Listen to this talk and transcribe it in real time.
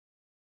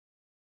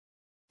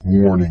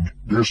Warning,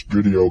 this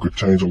video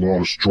contains a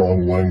lot of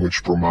strong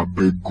language from my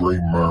big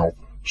green mouth.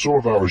 So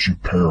if I was you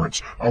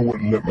parents, I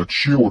wouldn't let my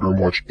children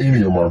watch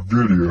any of my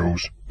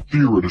videos.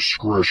 Viewer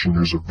discretion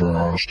is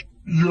advised.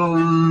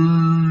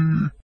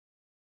 Yay!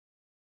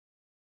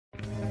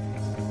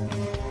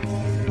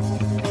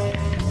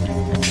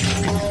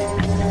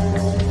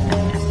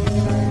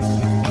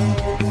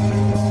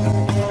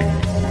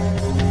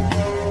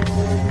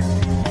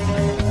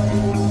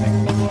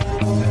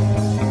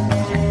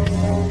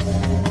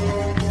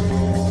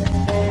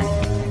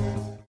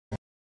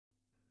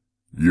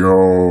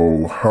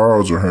 Yo,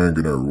 how's it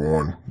hanging,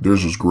 everyone?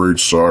 This is Great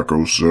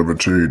Psycho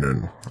 17,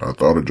 and I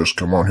thought I'd just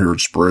come on here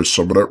and spread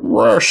some of that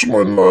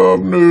wrestling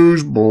love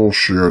news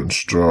bullshit and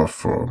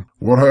stuff.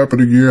 What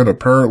happened again?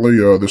 Apparently,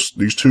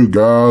 these two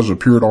guys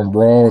appeared on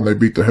Raw and they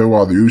beat the hell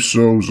out of the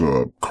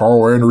Usos,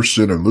 Karl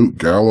and Luke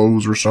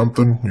Gallows or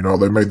something. You know,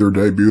 they made their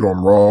debut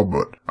on Raw,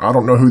 but I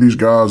don't know who these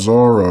guys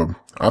are.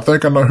 I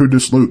think I know who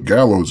this Luke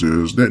Gallows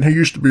is. Didn't he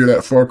used to be that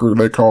fucker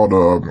they called,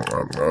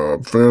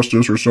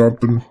 Festus or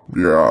something?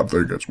 Yeah, I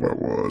think that's what it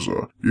was.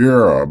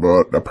 Yeah,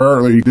 but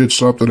apparently he did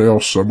something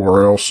else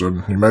somewhere else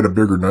and he made a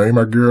bigger name,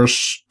 I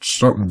guess.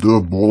 Something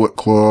Dove Bullet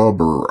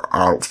Club or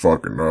I don't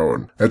fucking know.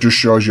 And that just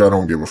shows you I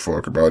don't give a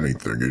fuck about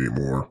anything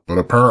anymore. But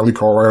apparently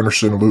Karl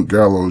Anderson and Luke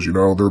Gallows, you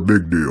know, they're a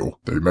big deal.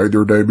 They made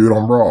their debut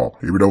on Raw.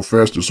 Even though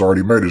Festus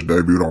already made his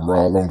debut on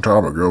Raw a long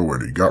time ago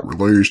and he got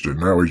released and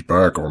now he's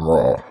back on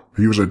Raw.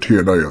 He was in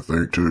TNA, I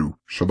think, too.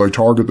 So they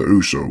target the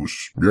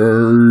Usos.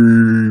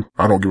 Yay!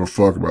 I don't give a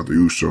fuck about the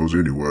Usos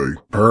anyway.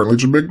 Apparently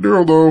it's a big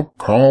deal, though.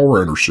 Karl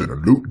Anderson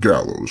and Luke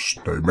Gallows.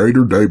 They made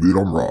their debut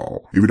on Raw.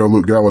 Even though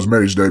Luke Gallows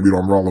made his debut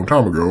on Raw a long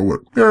time ago, but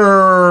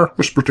yeah,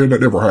 let's pretend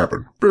that never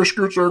happened.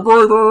 Biscuits and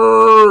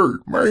gravy!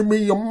 Made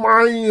me a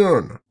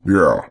man!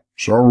 Yeah.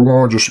 So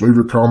everyone, just leave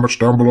your comments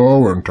down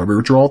below and tell me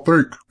what y'all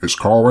think. Is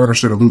Karl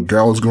Anderson and Luke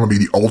Gallows going to be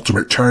the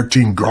ultimate tag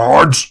team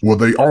gods? Will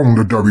they own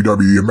the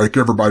WWE and make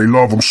everybody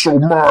love them so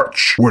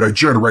much? Will they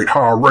generate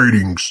high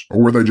ratings?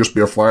 Or will they just be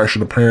a flash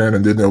in the pan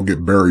and then they'll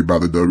get buried by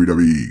the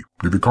WWE?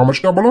 Leave your comments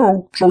down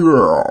below. So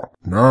yeah.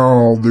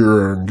 Now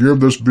then,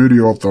 give this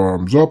video a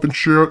thumbs up and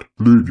shit.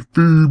 Leave your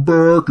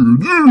feedback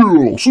and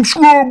yeah,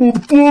 subscribe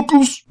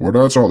motherfuckers. Well,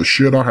 that's all the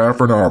shit I have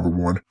for now,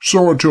 everyone.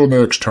 So until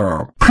next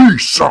time,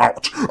 peace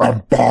out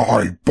and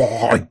bye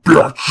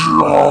bitches.